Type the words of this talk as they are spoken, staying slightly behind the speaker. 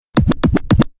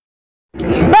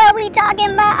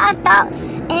talking about our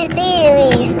thoughts and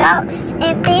theories, thoughts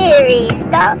and theories,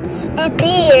 thoughts and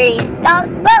theories,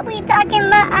 thoughts. But we talking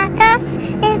about our thoughts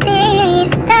and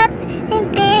theories, thoughts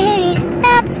and theories,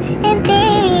 thoughts and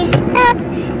theories, thoughts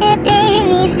and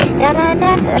theories,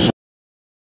 thoughts.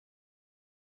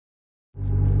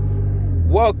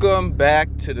 Welcome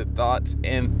back to the Thoughts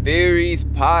and Theories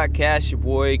podcast. Your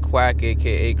boy Quack,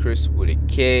 aka Chris with a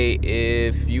K.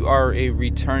 If you are a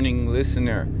returning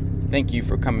listener, thank you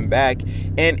for coming back.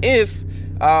 And if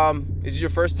this is your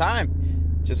first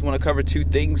time, just want to cover two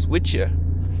things with you.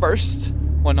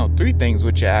 Three things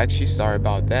with you actually. Sorry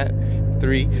about that.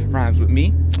 3 rhymes with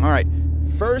me. All right.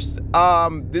 First,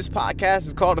 this podcast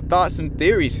is called the Thoughts and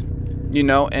Theories.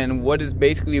 And what it's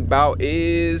basically about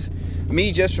is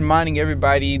me just reminding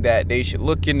everybody that they should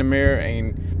look in the mirror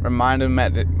and remind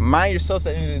yourself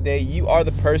at the end of the day, you are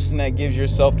the person that gives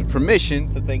yourself the permission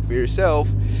to think for yourself.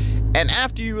 And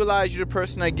after you realize you're the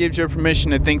person that gives your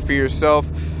permission to think for yourself,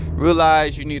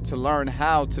 realize you need to learn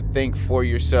how to think for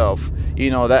yourself.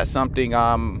 That's something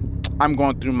I'm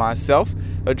going through myself,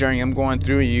 a journey I'm going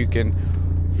through, and you can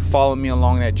follow me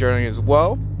along that journey as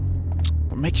well.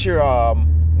 Make sure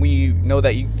when you know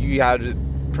that you have the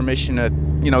permission to,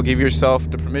 give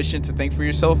yourself the permission to think for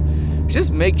yourself,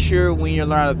 just make sure when you're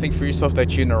learning to think for yourself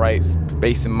that you're in the right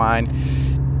space in mind.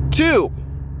 2,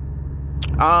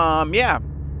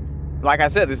 like I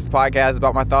said, this is a podcast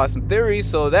about my thoughts and theories,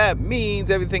 so that means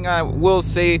everything I will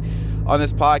say on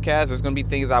this podcast, there's going to be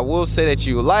things I will say that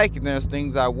you like, and there's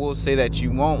things I will say that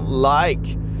you won't like.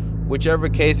 Whichever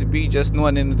case it be, just know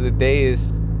at the end of the day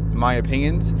is my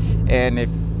opinions, and if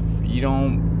you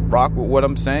don't rock with what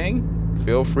I'm saying,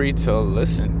 feel free to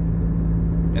listen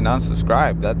and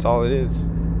unsubscribe. That's all it is.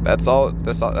 That's all.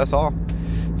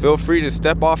 Feel free to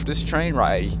step off this train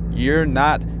ride. You're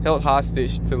not held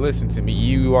hostage to listen to me.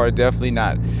 You are definitely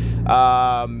not.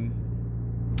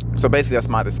 So basically, that's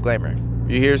my disclaimer.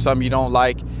 You hear something you don't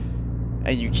like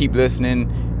and you keep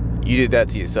listening, you did that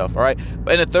to yourself, all right?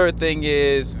 And the third thing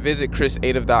is visit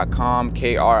chrisative.com,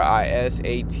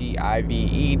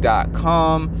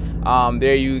 KRISATIVE.com.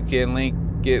 There you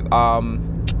can get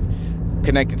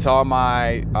connected to all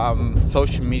my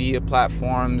social media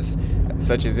platforms,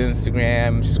 such as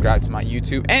Instagram, subscribe to my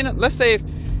YouTube. And let's say if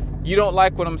you don't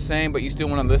like what I'm saying, but you still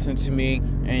want to listen to me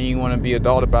and you want to be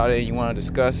adult about it, you want to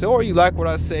discuss it, or you like what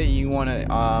I say, you want to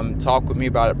talk with me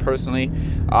about it personally,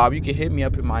 you can hit me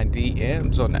up in my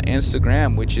DMs on the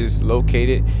Instagram, which is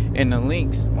located in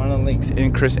one of the links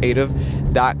in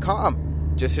chrisative.com.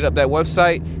 Just hit up that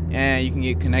website and you can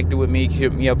get connected with me. You can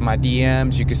hit me up in my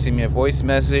DMs. You can send me a voice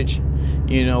message,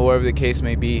 wherever the case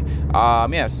may be.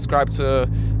 Subscribe to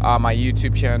my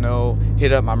YouTube channel.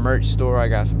 Hit up my merch store. I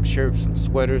got some shirts, some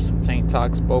sweaters, some tank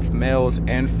tops, both males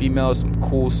and females, some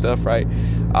cool stuff, right?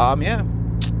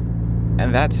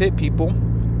 And that's it, people.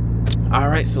 All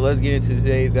right, so let's get into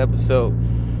today's episode.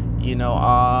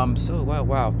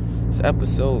 Wow. It's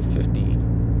episode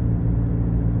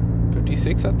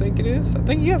 56, I think it is.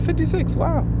 56.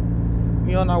 Wow.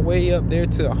 We on our way up there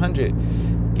to 100.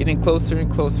 Getting closer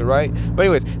and closer, right? But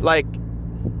anyways, I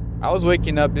was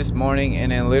waking up this morning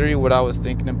and then literally what I was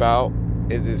thinking about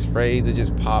is this phrase that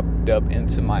just popped up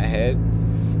into my head.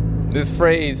 This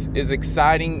phrase is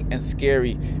exciting and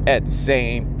scary at the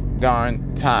same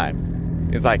darn time.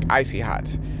 It's like icy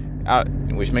hot,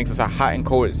 which makes us hot and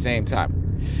cold at the same time.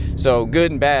 So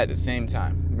good and bad at the same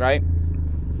time, right?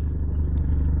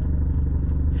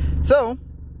 So,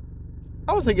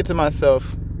 I was thinking to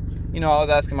myself, I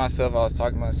was asking myself, I was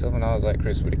talking to myself, and I was like,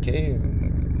 Chris with a K,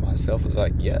 and myself was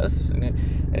like, yes, and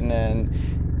then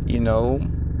I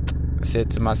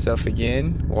said to myself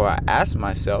again, or I asked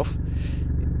myself,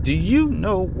 do you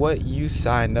know what you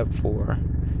signed up for?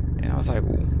 And I was like,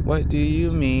 what do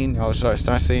you mean? I was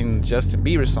starting singing Justin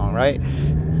Bieber song, right?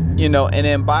 And then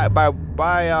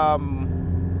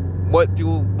what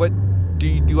do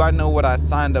I know what I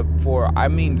signed up for? I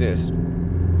mean this.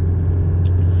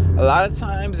 A lot of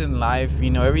times in life,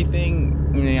 everything,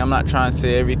 I'm not trying to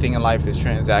say everything in life is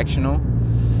transactional,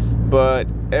 but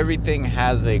everything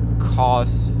has a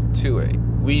cost to it.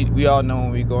 We all know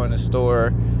when we go in the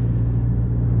store,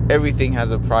 everything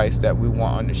has a price that we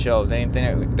want on the shelves.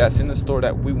 Anything that's in the store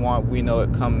that we want, we know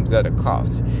it comes at a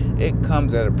cost. It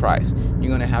comes at a price. You're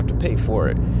going to have to pay for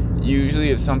it. Usually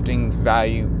if something's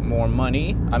more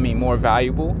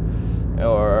valuable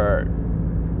or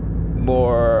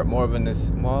more of a, I'm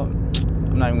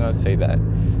not even going to say that.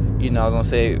 I was going to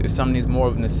say if something's more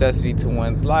of a necessity to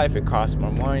one's life, it costs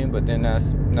more money, but then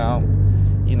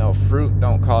fruit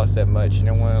don't cost that much.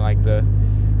 One of the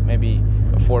maybe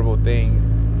affordable thing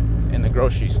in the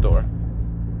grocery store.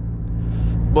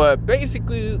 But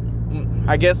basically,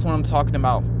 I guess when I'm talking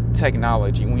about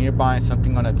technology, when you're buying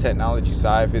something on the technology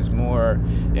side, if it's more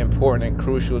important and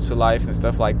crucial to life and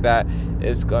stuff like that,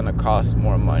 it's gonna cost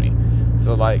more money.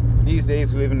 So like these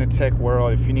days we live in the tech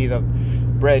world. If you need a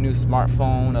brand new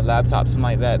smartphone, a laptop, something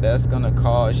like that, that's gonna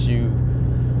cost you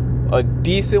a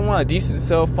decent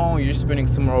cell phone. You're spending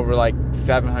somewhere over like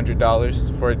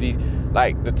 $700 for the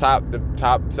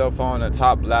top cell phone, the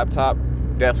top laptop,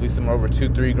 definitely somewhere over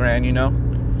 $2-3 grand, you know.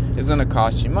 It's gonna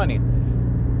cost you money.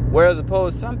 Whereas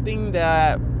opposed something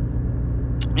that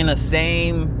in the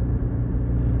same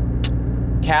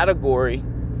category,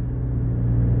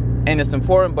 and it's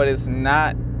important, but it's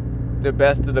not the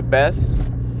best of the best,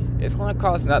 it's gonna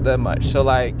cost not that much. So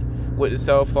like with the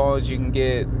cell phones, you can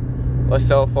get a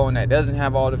cell phone that doesn't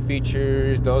have all the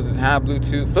features, doesn't have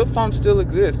Bluetooth. Flip phones still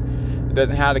exist. It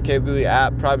doesn't have the capability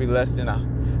app, probably less than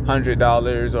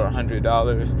 $100 or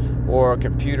 $100, or a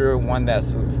computer, one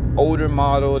that's an older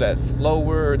model, that's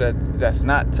slower, that's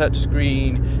not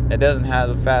touchscreen, that doesn't have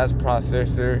a fast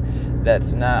processor,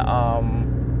 that's not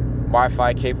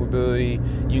Wi-Fi capability.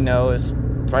 You know, it's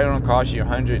probably gonna cost you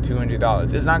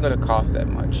 $100-$200. It's not gonna cost that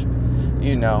much,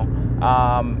 you know.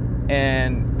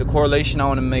 And the correlation I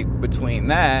want to make between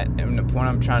that and the point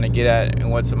I'm trying to get at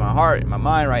and what's in my heart, in my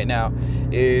mind right now,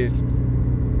 is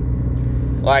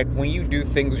like when you do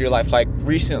things in your life. Like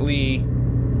recently,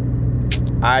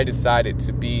 I decided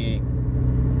to be,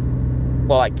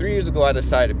 well, like 3 years ago, I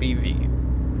decided to be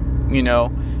vegan, you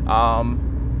know.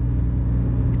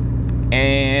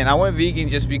 And I went vegan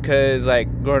just because,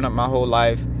 like, growing up my whole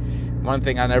life, one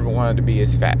thing I never wanted to be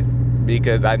is fat,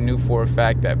 because I knew for a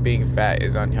fact that being fat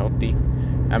is unhealthy.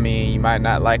 I mean, you might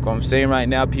not like what I'm saying right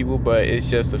now, people, but it's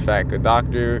just a fact. A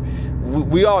doctor,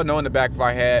 we all know in the back of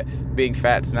our head, being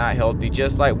fat's not healthy.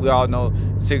 Just like we all know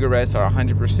cigarettes are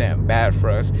 100% bad for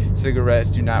us. Cigarettes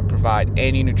do not provide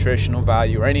any nutritional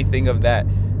value or anything of that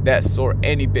sort,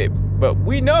 any bit. But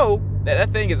we know that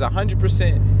thing is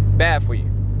 100% bad for you.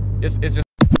 It's just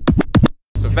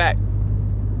a fact.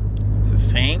 It's the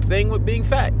same thing with being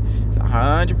fat. It's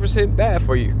 100% bad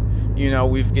for you. You know,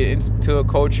 we've get into a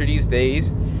culture these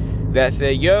days that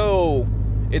say, yo,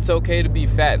 it's okay to be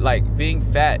fat. Like, being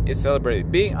fat is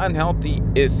celebrated. Being unhealthy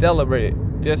is celebrated.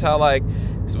 Just how, like,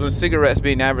 when cigarettes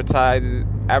being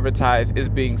advertised is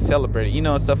being celebrated. You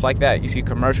know, stuff like that. You see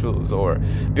commercials or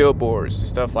billboards and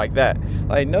stuff like that.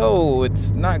 Like, no,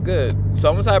 it's not good. So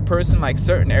I'm the type of person, like,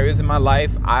 certain areas in my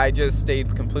life, I just stay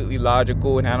completely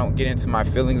logical and I don't get into my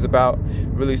feelings about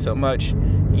really so much.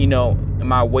 You know,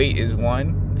 my weight is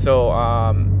one. So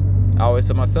I always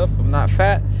tell myself, if I'm not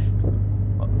fat,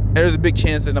 there's a big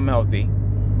chance that I'm healthy.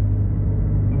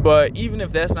 But even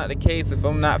if that's not the case, if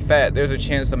I'm not fat, there's a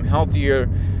chance I'm healthier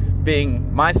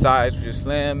being my size, which is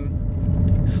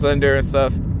slim, slender and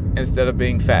stuff, instead of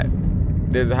being fat.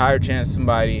 There's a higher chance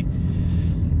somebody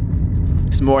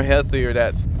is more healthier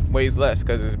that weighs less,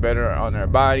 because it's better on their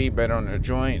body, better on their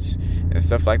joints and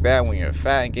stuff like that. When you're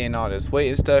fat and gaining all this weight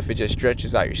and stuff, it just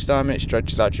stretches out your stomach,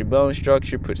 stretches out your bone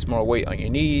structure, puts more weight on your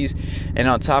knees, and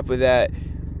on top of that,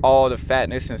 all the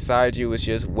fatness inside you is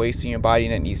just wasting your body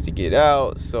and that needs to get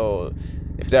out. So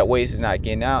if that waste is not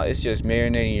getting out, it's just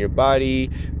marinating your body,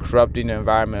 corrupting the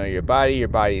environment of your body. Your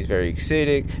body is very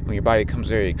acidic. When your body becomes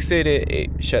very acidic,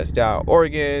 it shuts down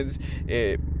organs,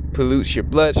 it pollutes your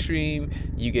bloodstream,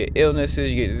 you get illnesses,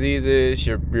 you get diseases,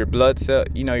 your blood cell,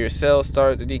 you know, your cells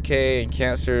start to decay, and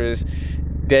cancer is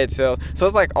dead cells. So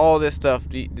it's like all this stuff,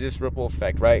 this ripple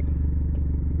effect, right?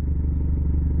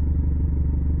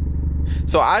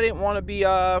 So I didn't want to be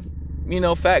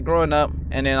fat growing up,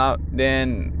 and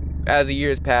then as the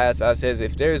years passed, I says,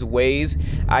 if there's ways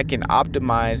I can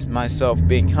optimize myself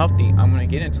being healthy, I'm gonna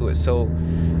get into it. So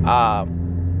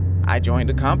I joined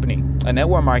a company, a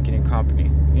network marketing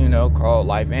company, you know, called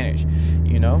LifeVantage.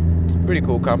 You know, pretty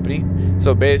cool company.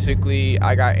 So basically,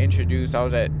 I got introduced. I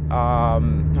was at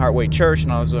Heartway Church,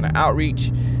 and I was doing an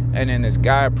outreach, and then this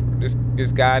guy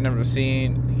I never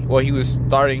seen. Well, he was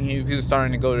starting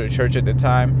to go to the church at the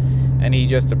time, and he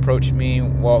just approached me.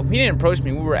 Well, he didn't approach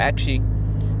me. We were actually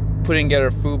putting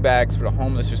together food bags for the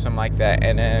homeless or something like that,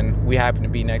 and then we happened to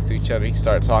be next to each other. He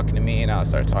started talking to me, and I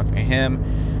started talking to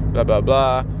him. Blah blah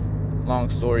blah. Long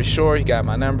story short, he got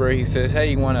my number. He says,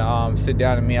 hey, you want to sit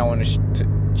down with me? I want to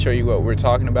show you what we're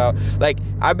talking about. Like,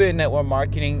 I've been in network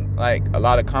marketing, like, a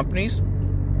lot of companies,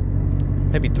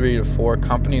 maybe 3 to 4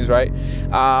 companies, right?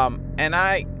 And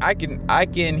I can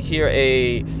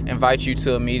invite you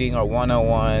to a meeting or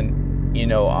one-on-one, you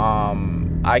know,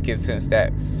 I can sense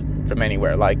that from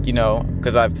anywhere, like, you know,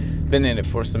 because I've been in it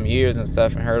for some years and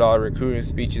stuff, and heard all the recruiting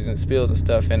speeches and spills and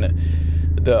stuff, and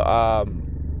the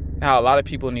how a lot of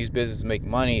people in these businesses make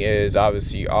money is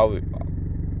obviously either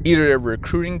they're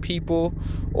recruiting people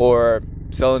or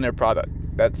selling their product.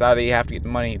 That's how they have to get the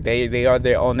money. They are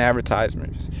their own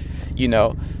advertisements,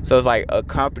 So it's like a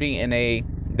company, and they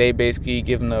basically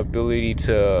give them the ability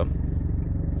to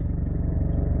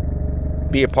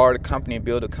be a part of the company,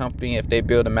 build a company. If they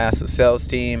build a massive sales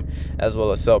team as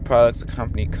well as sell products, the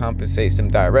company compensates them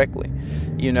directly,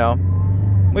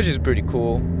 which is pretty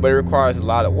cool, but it requires a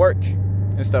lot of work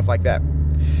and stuff like that.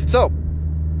 So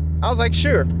I was like,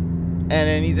 sure. And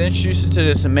then he's introduced to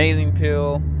this amazing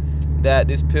pill. That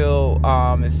this pill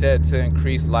is said to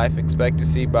increase life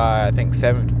expectancy by, I think,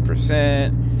 7%,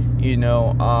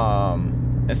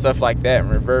 and stuff like that. In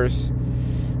reverse,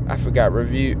 I forgot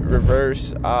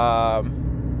reverse.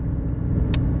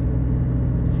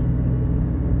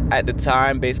 At the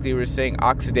time, basically, we're saying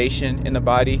oxidation in the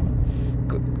body,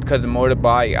 because the more the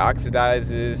body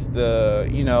oxidizes,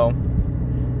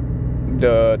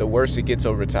 the worse it gets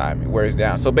over time. It wears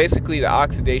down. So basically, the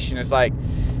oxidation is like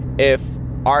if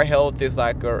our health is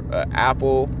like a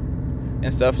apple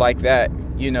and stuff like that,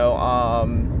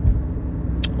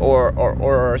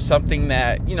 or something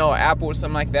that, apple or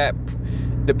something like that.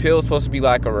 The pill is supposed to be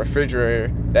like a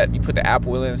refrigerator that you put the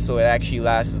apple in, so it actually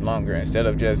lasts longer instead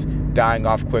of just dying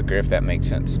off quicker, if that makes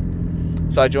sense.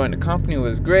 So I joined the company. It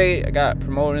was great. I got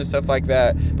promoted and stuff like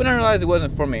that, but I realized it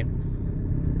wasn't for me.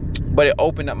 But it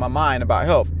opened up my mind about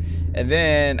health. And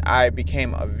then I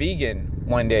became a vegan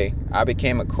one day. I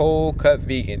became a cold cut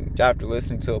vegan after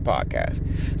listening to a podcast.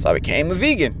 So I became a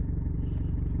vegan.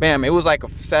 Bam, it was like a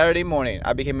Saturday morning.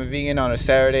 I became a vegan on a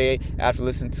Saturday after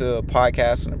listening to a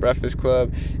podcast on the Breakfast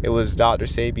Club. It was Dr.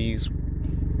 Sebi's,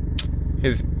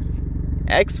 his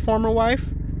ex-former wife.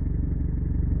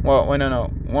 Well,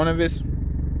 no, one of his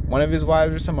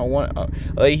wives or something. A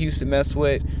lady he used to mess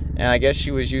with, and I guess she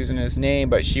was using his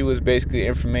name, but she was basically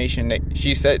information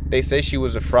that they say she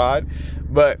was a fraud,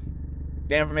 but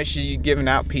the information she's giving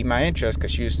out piqued my interest, because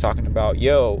she was talking about,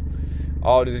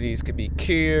 all disease could be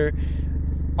cured.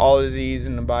 All disease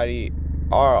in the body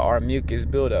are our mucus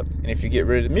buildup, and if you get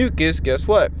rid of the mucus, guess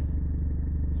what?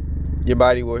 Your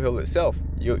body will heal itself.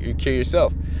 You cure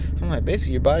yourself. So I'm like,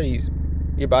 basically, your body's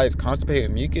constipated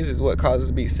with mucus is what causes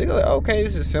to be sick. I'm like, okay,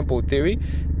 this is a simple theory.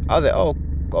 I was like,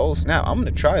 oh snap, I'm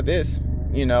gonna try this,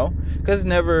 because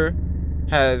never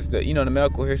has the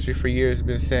medical history for years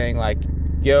been saying like,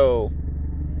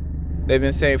 they've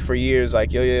been saying for years, like,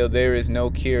 there is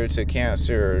no cure to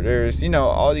cancer. There's,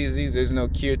 all these diseases, there's no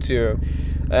cure to.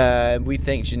 We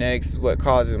think genetics is what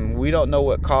causes them. We don't know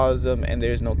what caused them, and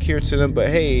there's no cure to them. But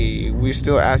hey, we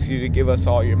still ask you to give us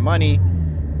all your money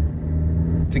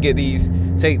to take these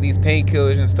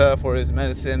painkillers and stuff, or this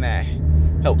medicine that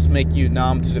helps make you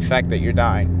numb to the fact that you're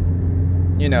dying.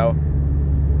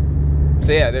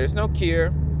 So yeah, there's no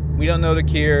cure. We don't know the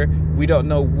cure. We don't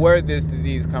know where this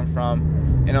disease comes from.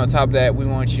 And on top of that, we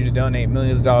want you to donate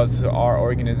millions of dollars to our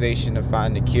organization to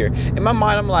find the cure. In my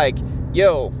mind, I'm like,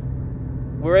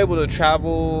 we're able to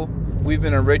travel. We've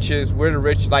been the richest. We're the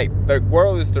rich. Like, the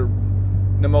world is the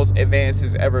most advanced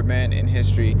it's ever been in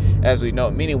history, as we know.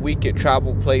 Meaning we could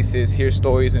travel places, hear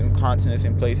stories and continents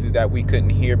and places that we couldn't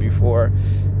hear before,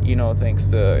 thanks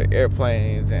to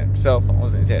airplanes and cell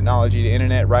phones and technology, the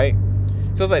internet, right?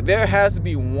 So it's like there has to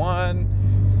be one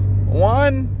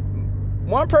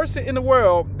person in the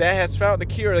world that has found the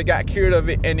cure, that got cured of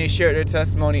it, and they shared their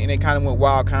testimony, and they kind of went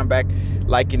wild, kind of back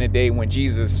like in the day when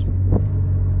Jesus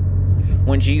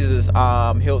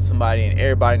healed somebody, and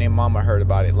everybody and their mama heard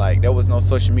about it. Like, there was no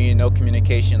social media, no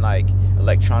communication like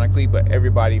electronically, but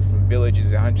everybody from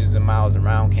villages and hundreds of miles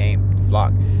around came to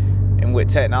flock. And with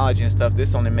technology and stuff,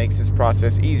 this only makes this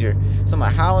process easier. So I'm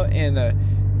like, how in a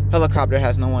helicopter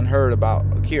has no one heard about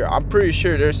a cure? I'm pretty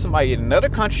sure there's somebody in another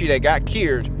country that got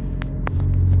cured.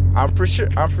 I'm for sure.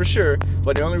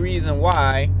 But the only reason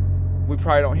why we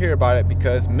probably don't hear about it,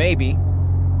 because maybe,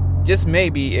 just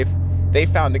maybe, if they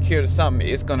found the cure to something,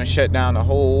 it's going to shut down the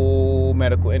whole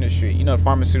medical industry, the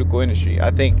pharmaceutical industry.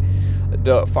 I think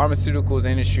the pharmaceuticals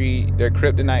industry, their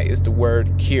kryptonite is the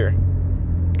word cure,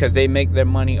 because they make their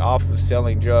money off of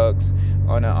selling drugs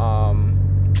on a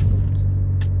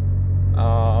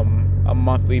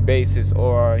monthly basis,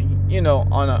 or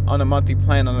on a monthly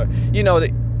plan,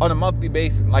 on a monthly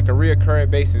basis, like a reoccurring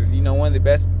basis. One of the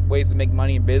best ways to make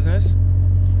money in business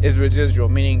is residual,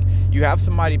 meaning you have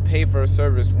somebody pay for a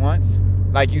service once,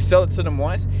 like you sell it to them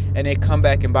once, and they come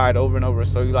back and buy it over and over.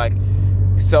 So you like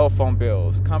cell phone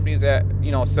bills, companies that,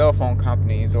 cell phone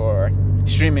companies or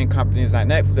streaming companies like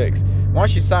Netflix.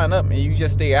 Once you sign up and you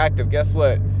just stay active, guess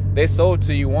what? They sold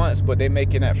to you once, but they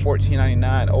making that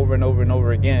 $14.99 over and over and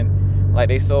over again Like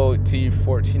they sold to you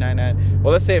 $14.99.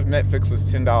 Well, let's say if Netflix was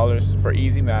 $10 for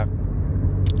easy math,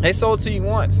 they sold to you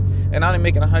once, and now they're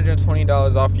making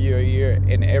 $120 off you a year,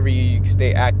 and every year you can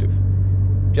stay active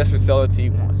just for selling to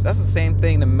you once. That's the same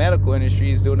thing the medical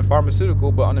industry is doing, the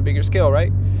pharmaceutical, but on a bigger scale,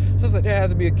 right? So it's like there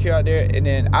has to be a cure out there, and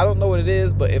then I don't know what it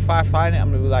is, but if I find it,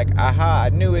 I'm gonna be like, aha, I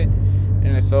knew it.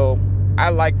 And so I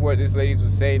like what this lady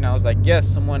was saying. I was like, yes,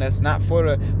 someone that's not for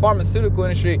the pharmaceutical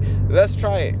industry, let's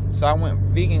try it. So I went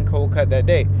vegan cold cut that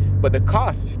day. But the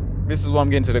cost, this is what I'm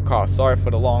getting to, the cost. Sorry for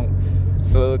the long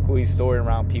soliloquy story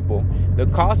around people. The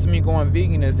cost of me going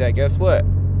vegan is that, guess what?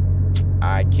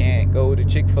 I can't go to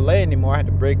Chick-fil-A anymore. I had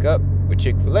to break up with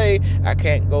Chick-fil-A. I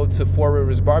can't go to Four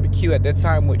Rivers Barbecue at that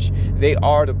time, which they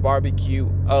are the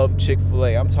barbecue of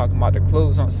Chick-fil-A. I'm talking about the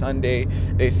close on Sunday.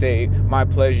 They say, my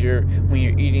pleasure. When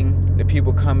you're eating, the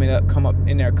people come up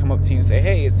to you and say,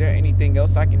 hey, is there anything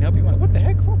else I can help you? I'm like, what the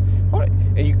heck? Hold it.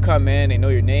 And you come in, they know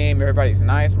your name, everybody's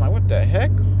nice. I'm like, what the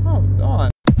heck? Hold on.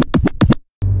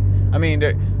 I mean,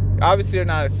 obviously they're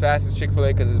not as fast as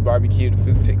Chick-fil-A because it's barbecue. The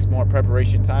food takes more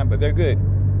preparation time, but they're good.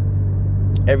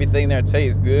 Everything there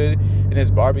tastes good, and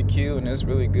it's barbecue, and it's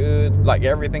really good. Like,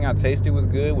 everything I tasted was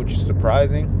good, which is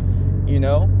surprising, you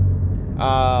know.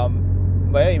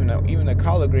 But even the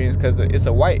collard greens, because it's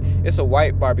a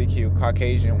white barbecue,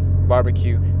 Caucasian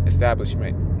barbecue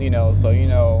establishment, you know. So, you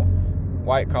know,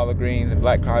 white collard greens and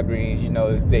black collard greens, you know,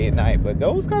 it's day and night. But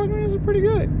those collard greens are pretty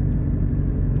good.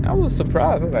 I was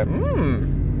surprised. I was like,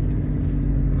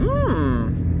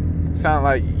 sound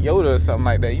like Yoda or something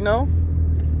like that, you know.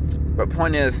 But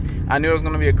point is, I knew there was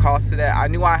going to be a cost to that. I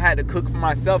knew I had to cook for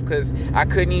myself because I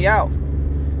couldn't eat out.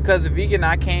 Because the vegan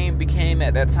I became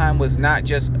at that time was not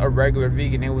just a regular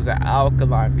vegan. It was an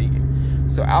alkaline vegan.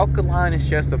 So alkaline is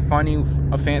just a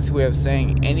fancy way of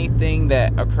saying anything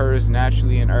that occurs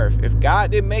naturally in earth. If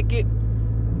God didn't make it,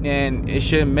 then it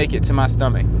shouldn't make it to my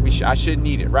stomach. I shouldn't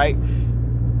eat it, right?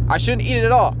 I shouldn't eat it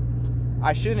at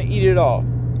all.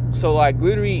 So, like,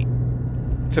 literally,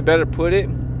 to better put it,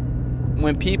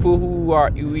 when people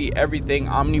who eat everything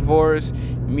omnivores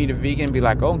meet a vegan, be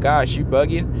like, oh gosh, you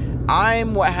bugging.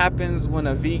 I'm what happens when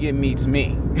a vegan meets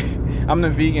me. I'm the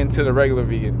vegan to the regular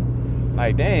vegan.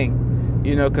 Like, dang,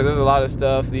 you know, because there's a lot of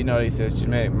stuff, you know, they say it's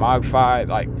genetic modified.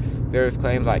 Like, there's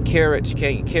claims like carrots, you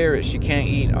can't eat carrots, you can't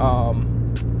eat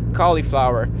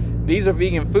cauliflower. These are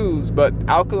vegan foods, but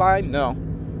alkaline, no.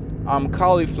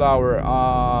 Cauliflower,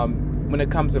 when it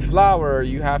comes to flour,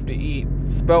 you have to eat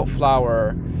spelt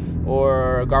flour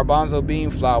or garbanzo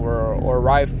bean flour or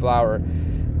rye flour.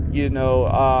 You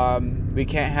know, we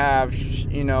can't have,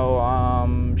 you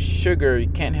know, sugar. You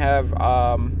can't have,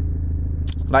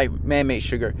 like, man-made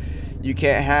sugar. You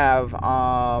can't have,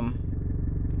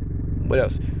 what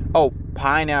else? Oh,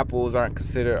 pineapples aren't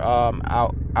considered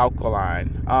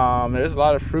alkaline. There's a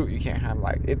lot of fruit you can't have.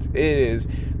 Like, it is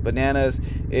bananas.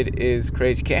 It is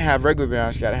crazy. You can't have regular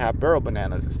bananas. You gotta have barrel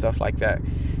bananas and stuff like that.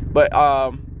 But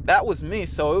that was me.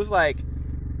 So it was like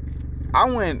I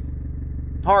went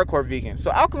hardcore vegan.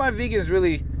 So alkaline vegan is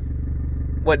really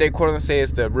what they quote unquote say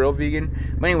is the real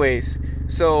vegan. But anyways,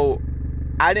 so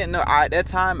I didn't know. At that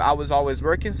time, I was always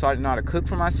working, so I didn't know how to cook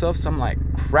for myself. So I'm like,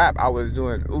 crap, I was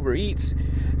doing Uber Eats,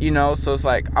 you know. So it's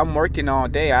like, I'm working all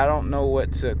day. I don't know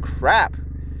what to crap.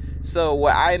 So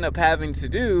what I ended up having to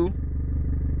do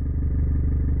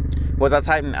was I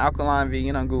typed in alkaline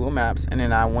vegan on Google Maps, and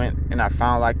then I went and I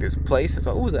found like this place.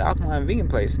 So it was an alkaline vegan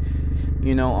place,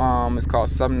 you know. It's called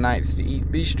Some Nights to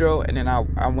Eat Bistro, and then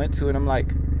I went to it. I'm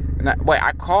like,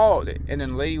 I called it, and then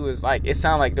the lady was like, it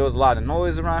sounded like there was a lot of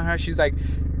noise around her. She's like,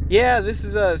 yeah, this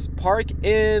is a park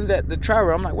in the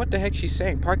Truro. I'm like, what the heck she's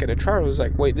saying? Park at the Truro. I was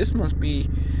like, wait, this must be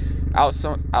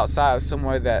outside of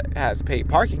somewhere that has paid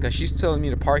parking, because she's telling me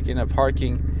to park in a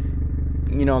parking,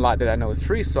 you know, lot that I know is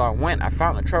free. So I went, I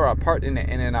found the Truro, I parked in it,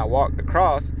 and then I walked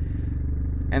across,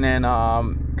 and then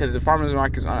because the farmers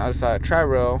market is on the other side of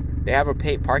Truro, they have a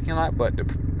paid parking lot, but the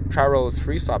Truro is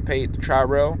free. So I paid the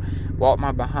Truro, walked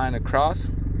my behind across,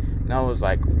 and I was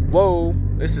like, whoa,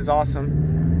 this is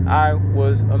awesome. I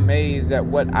was amazed at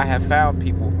what I have found,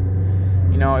 people.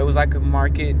 You know, it was like a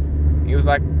market. It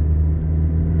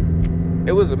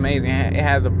was amazing. It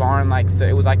has a barn, like, so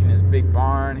it was like in this big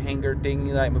barn hangar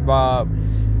thingy, like Bob,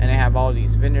 and they have all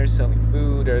these vendors selling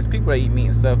food. There's people that eat meat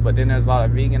and stuff, but then there's a lot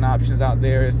of vegan options out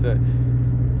there. It's an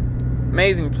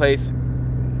amazing place.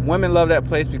 Women love that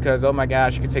place because, oh my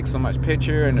gosh, you can take so much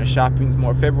picture, and the shopping's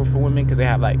more favorable for women because they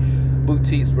have like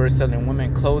boutiques where they're selling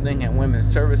women clothing and women's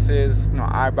services, you know,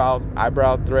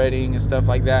 eyebrow threading and stuff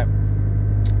like that.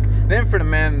 Then for the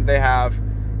men, they have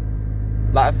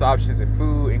lots of options of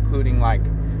food, including like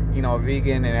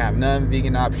vegan, and have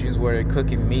non-vegan options where they're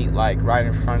cooking meat like right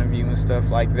in front of you and stuff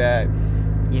like that.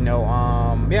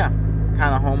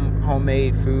 Kind of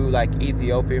homemade food like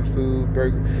Ethiopian food,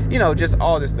 burger, just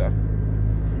all this stuff.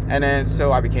 And then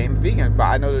so I became vegan, but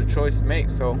I know the choice to make.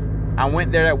 So I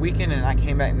went there that weekend, and I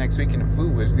came back next week, and the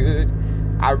food was good.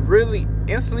 I really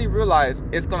instantly realized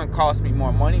it's gonna cost me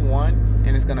more money, one,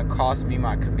 and it's gonna cost me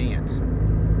my convenience,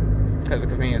 because the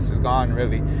convenience is gone,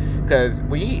 really. Because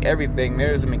when you eat everything,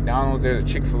 there's a McDonald's, there's a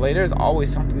Chick-fil-A, there's always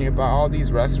something nearby. All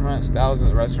these restaurants,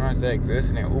 thousands of restaurants that exist,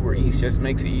 and then Uber Eats just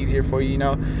makes it easier for you,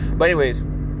 But anyways,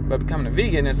 becoming a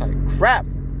vegan, it's like, crap,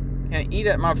 can't eat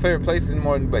at my favorite places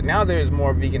more. But now there's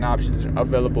more vegan options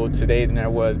available today than there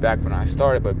was back when I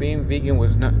started. But being vegan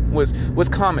was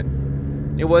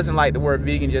common. It wasn't like the word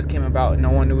vegan just came about and no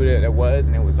one knew what it was,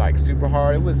 and it was like super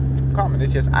hard. It was common.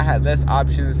 It's just I had less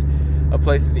options of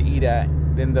places to eat at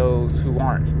than those who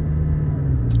aren't.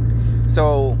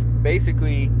 So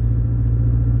basically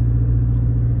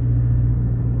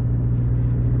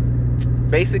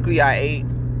I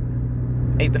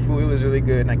ate the food. It was really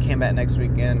good, and I came back next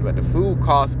weekend. But the food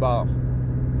cost about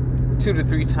 2 to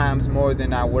 3 times more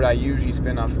than what I usually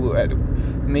spend on food.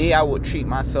 I would treat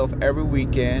myself every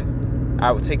weekend.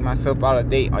 I would take myself out on a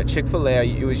date at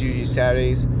Chick-fil-A. It was usually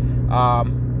Saturdays.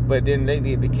 But then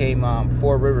lately it became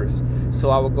 4 Rivers.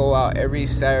 So I would go out every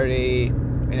Saturday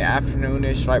in the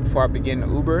afternoonish, right before I begin the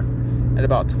Uber, at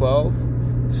about 12.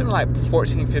 Spend like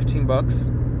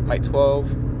 $14-15, like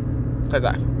 12. Because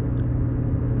I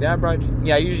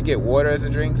usually get water as a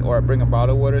drink, or I bring a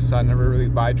bottle of water, so I never really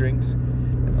buy drinks.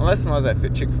 Unless when I was at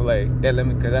Chick-fil-A,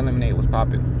 because that lemonade was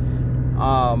popping.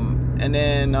 And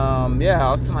then, I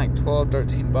was spending like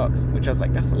 $12-13, which I was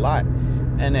like, that's a lot.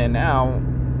 And then now,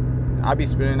 I be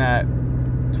spending that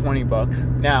 $20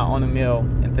 now on a meal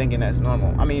and thinking that's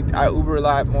normal. I mean, I Uber a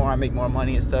lot more, I make more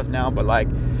money and stuff now, but like,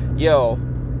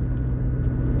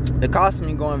 the cost of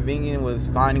me going vegan was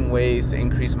finding ways to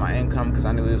increase my income, because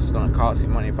I knew this was going to cost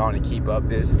me money if I want to keep up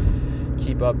this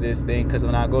thing. Because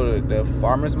when I go to the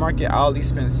farmer's market, I'll at least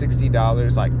spend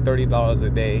 $60, like $30 a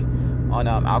day on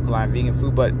alkaline vegan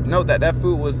food. But note that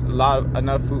food was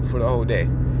enough food for the whole day.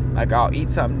 Like, I'll eat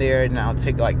something there, and I'll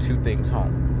take like 2 things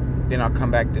home. Then I'll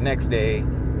come back the next day,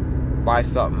 buy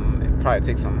something, and probably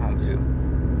take something home too.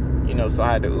 So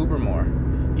I had to Uber more.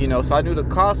 So I knew the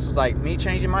cost was like me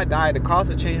changing my diet. The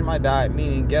cost of changing my diet,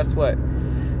 meaning, guess what?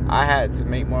 I had to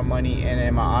make more money, and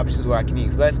then my options where I can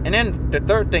eat less. And then the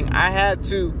third thing, I had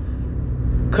to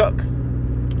cook.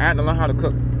 I had to learn how to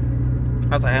cook.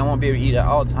 I was like, I won't be able to eat that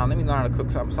all the time. Let me learn how to cook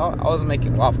something. So I was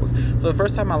making waffles. So the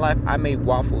first time in my life, I made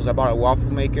waffles. I bought a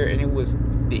waffle maker, and it was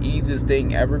the easiest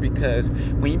thing ever, because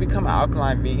when you become an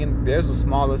alkaline vegan, there's a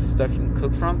small list of stuff you can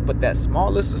cook from, but that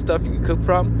small list of stuff you can cook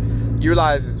from, you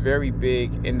realize is very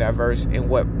big and diverse in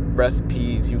what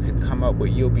recipes you can come up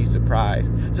with. You'll be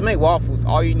surprised. To make waffles,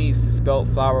 all you need is spelt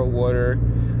flour, water,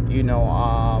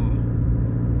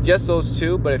 just those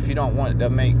 2. But if you don't want to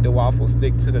make the waffle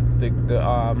stick to the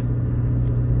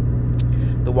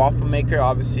waffle maker,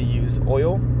 obviously use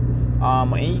oil,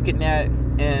 and you can add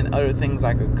in other things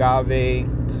like agave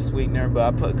to sweetener,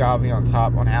 but I put agave on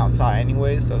top, on the outside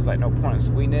anyway, so it's like no point in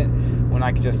sweetening it when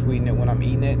I can just sweeten it when I'm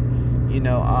eating it. You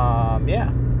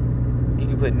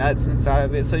can put nuts inside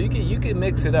of it, so you can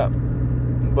mix it up.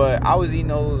 But I was eating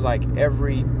those like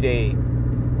every day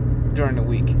during the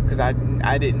week, because I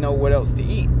didn't know what else to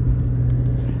eat.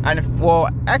 I didn't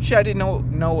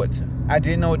know what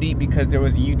to eat, because there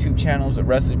was YouTube channels of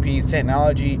recipes.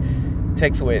 Technology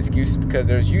takes away excuses, because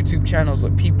there's YouTube channels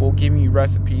with people giving you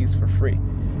recipes for free,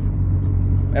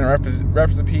 and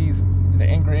recipes, the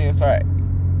ingredients are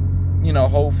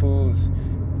whole foods,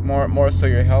 more so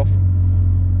your health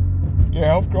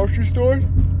grocery stores.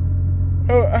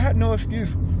 I had no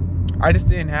excuse. I just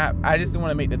didn't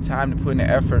want to make the time to put in the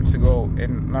effort to go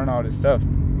and learn all this stuff.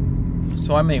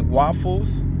 So I made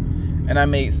waffles, and I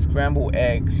made scrambled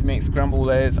eggs. You make scrambled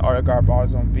eggs, artichoke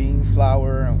garbanzo bean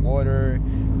flour and water.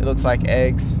 It looks like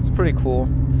eggs. It's pretty cool.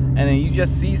 And then you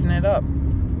just season it up.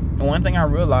 And one thing I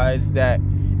realized, that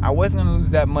I wasn't going to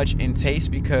lose that much in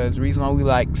taste, because the reason why we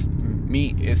like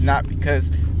meat is not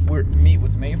because meat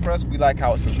was made for us. We like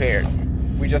how it's prepared.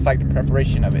 We just like the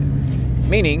preparation of it.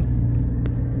 Meaning,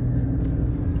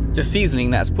 the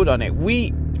seasoning that's put on it.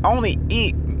 We only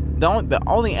eat, the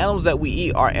only animals that we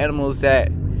eat are animals that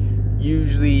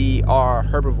usually are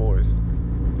herbivores.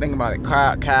 Think about it.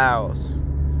 Cows,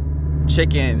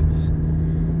 chickens,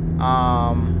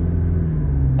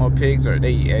 or pigs, or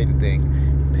they eat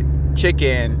anything.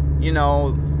 Chicken,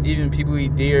 even people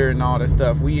eat deer and all that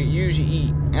stuff. We usually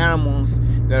eat animals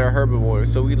that are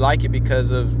herbivores, so we like it because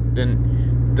of the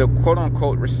the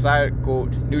quote-unquote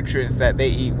recycled nutrients that they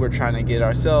eat, we're trying to get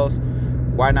ourselves.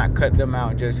 Why not cut them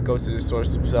out and just go to the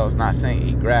source themselves? Not saying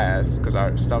eat grass, because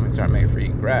our stomachs aren't made for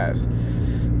eating grass.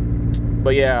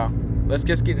 But yeah, let's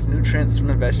just get the nutrients from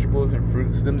the vegetables and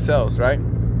fruits themselves, right?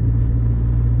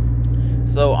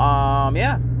 So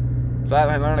yeah. So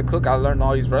I learned to cook. I learned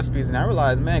all these recipes, and I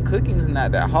realized, man, cooking is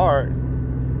not that hard.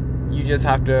 You just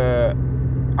have to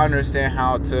understand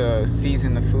how to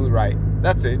season the food right.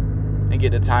 That's it. And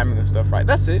get the timing of stuff right.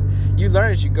 That's it. You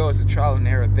learn as you go. It's a trial and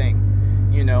error thing.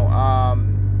 You know,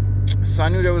 so I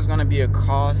knew there was going to be a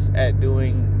cost at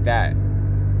doing that.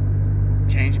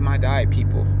 Changing my diet,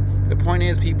 people. The point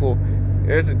is, people,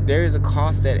 there is a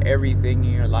cost at everything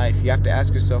in your life. You have to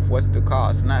ask yourself, what's the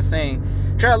cost? I'm not saying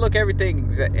try to look everything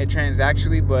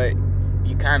transactionally, but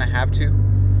you kind of have to.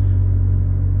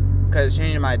 Because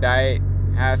changing my diet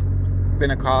has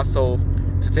been a cost. So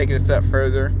to take it a step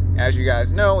further, as you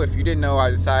guys know, if you didn't know, I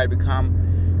decided to become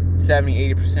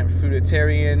 70-80%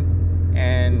 fruitarian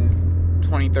and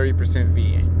 20-30%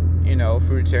 vegan. You know,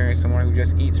 fruitarian is someone who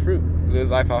just eats fruit, lives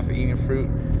life off of eating fruit.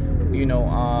 You know,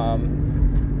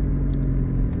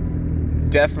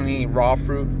 definitely raw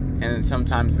fruit and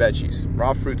sometimes veggies,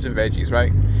 raw fruits and veggies,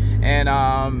 right? And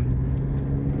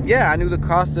yeah, I knew the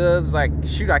cost of, like,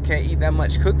 shoot, I can't eat that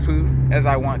much cooked food as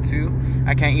I want to.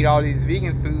 I can't eat all these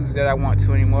vegan foods that I want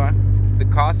to anymore. The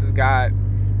cost has got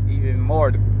even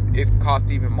more. It's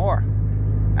cost even more.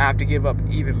 I have to give up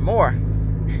even more,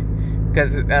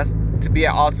 because that's to be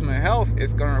at ultimate health.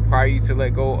 It's going to require you to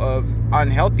let go of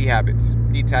unhealthy habits,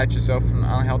 detach yourself from an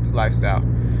unhealthy lifestyle.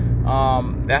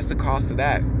 That's the cost of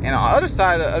that. And on the other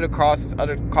side, other costs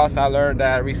I learned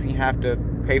that I recently have to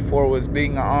pay for was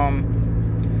being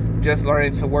just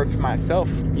learning to work for myself.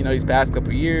 You know, these past couple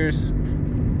of years,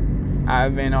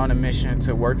 I've been on a mission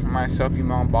to work for myself, be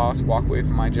my own boss, walk away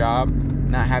from my job,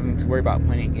 not having to worry about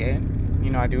money again. You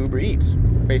know, I do Uber Eats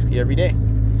basically every day.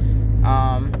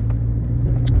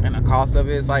 And the cost of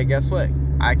it is, like, guess what?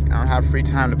 I don't have free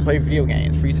time to play video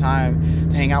games, free time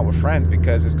to hang out with friends,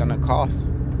 because it's gonna cost.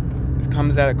 It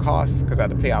comes at a cost, because I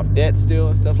have to pay off debt still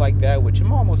and stuff like that, which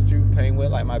I'm almost through paying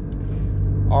with. Like,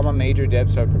 all my major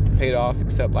debts are paid off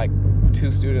except like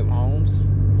 2 student loans,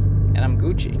 and I'm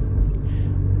Gucci.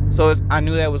 So I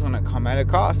knew that was gonna come at a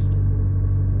cost.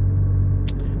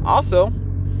 Also,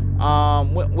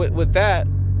 with that,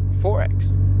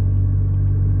 Forex,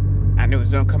 I knew it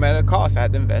was gonna come at a cost. I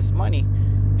had to invest money,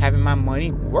 having my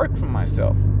money work for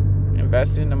myself,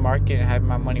 investing in the market and having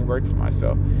my money work for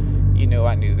myself. You know,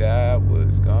 I knew that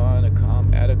was gonna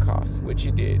come at a cost, which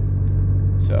it did.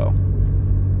 So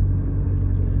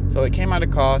it came at a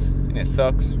cost, and it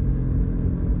sucks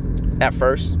at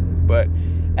first, but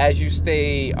as you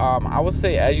stay, I would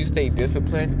say, as you stay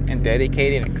disciplined and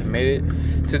dedicated and committed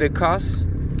to the cost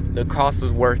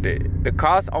is worth it. The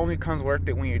cost only comes worth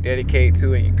it when you're dedicated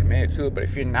to it and you're committed to it. But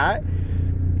if you're not,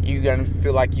 you're gonna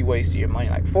feel like you wasted your money.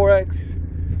 Like Forex,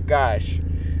 gosh,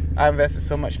 I invested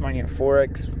so much money in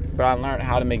Forex, but I learned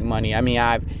how to make money. I mean,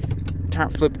 I've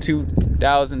flipped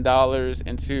 $2,000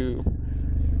 into,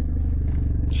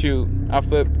 I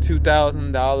flipped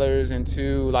 $2,000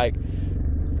 into like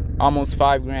almost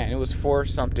 $5,000. It was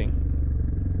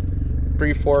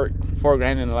 $4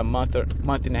 grand in a month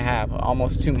and a half,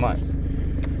 almost 2 months.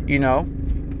 You know,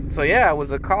 so yeah, it was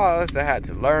a cost. I had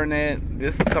to learn it.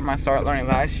 This is something I started learning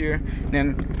last year.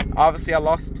 Then obviously I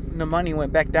lost the money,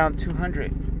 went back down to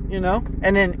 200. You know,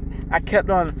 and then I kept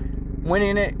on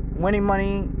winning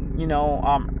money. You know,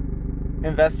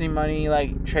 investing money,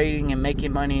 like trading and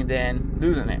making money, and then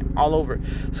losing it all over.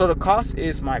 So the cost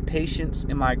is my patience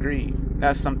and my greed.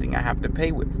 That's something I have to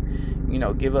pay with. You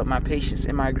know, give up my patience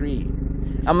and my greed.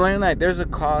 I'm learning that there's a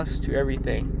cost to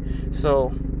everything.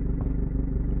 So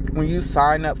when you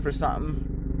sign up for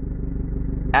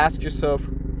something, ask yourself,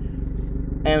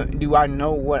 and do I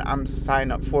know what I'm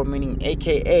signing up for? Meaning,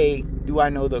 AKA, do I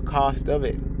know the cost of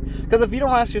it? Because if you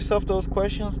don't ask yourself those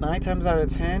questions, 9 times out of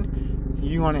 10,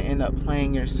 you're going to end up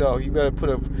playing yourself. You better put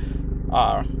a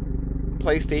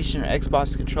PlayStation or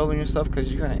Xbox controller in yourself,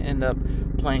 because you're going to end up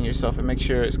playing yourself, and make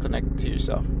sure it's connected to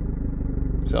yourself.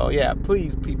 So yeah,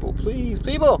 please people,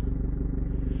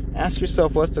 ask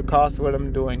yourself, what's the cost of what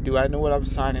I'm doing? Do I know what I'm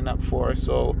signing up for?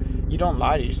 So you don't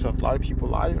lie to yourself. A lot of people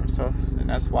lie to themselves, and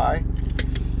that's why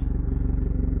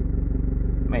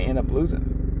may end up losing.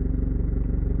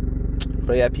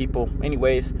 But yeah, people,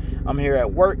 anyways, I'm here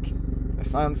at work. The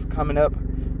sun's coming up,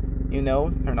 you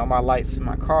know, turn on my lights in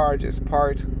my car, just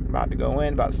parked, about to go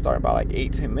in, about to start about like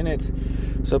 8-10 minutes.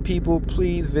 So people,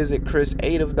 please visit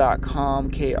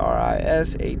chrisative.com,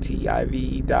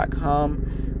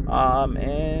 KRISATIVE.com,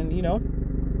 and you know,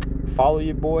 follow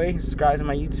your boy, subscribe to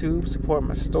my YouTube, support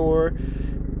my store,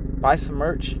 buy some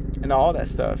merch, and all that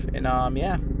stuff. And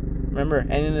yeah, remember, at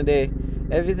the end of the day,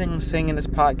 everything I'm saying in this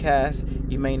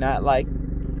podcast you may not like,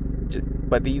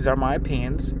 but these are my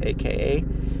opinions, aka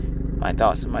my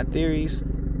thoughts and my theories.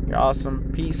 You're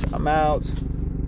awesome. Peace. I'm out.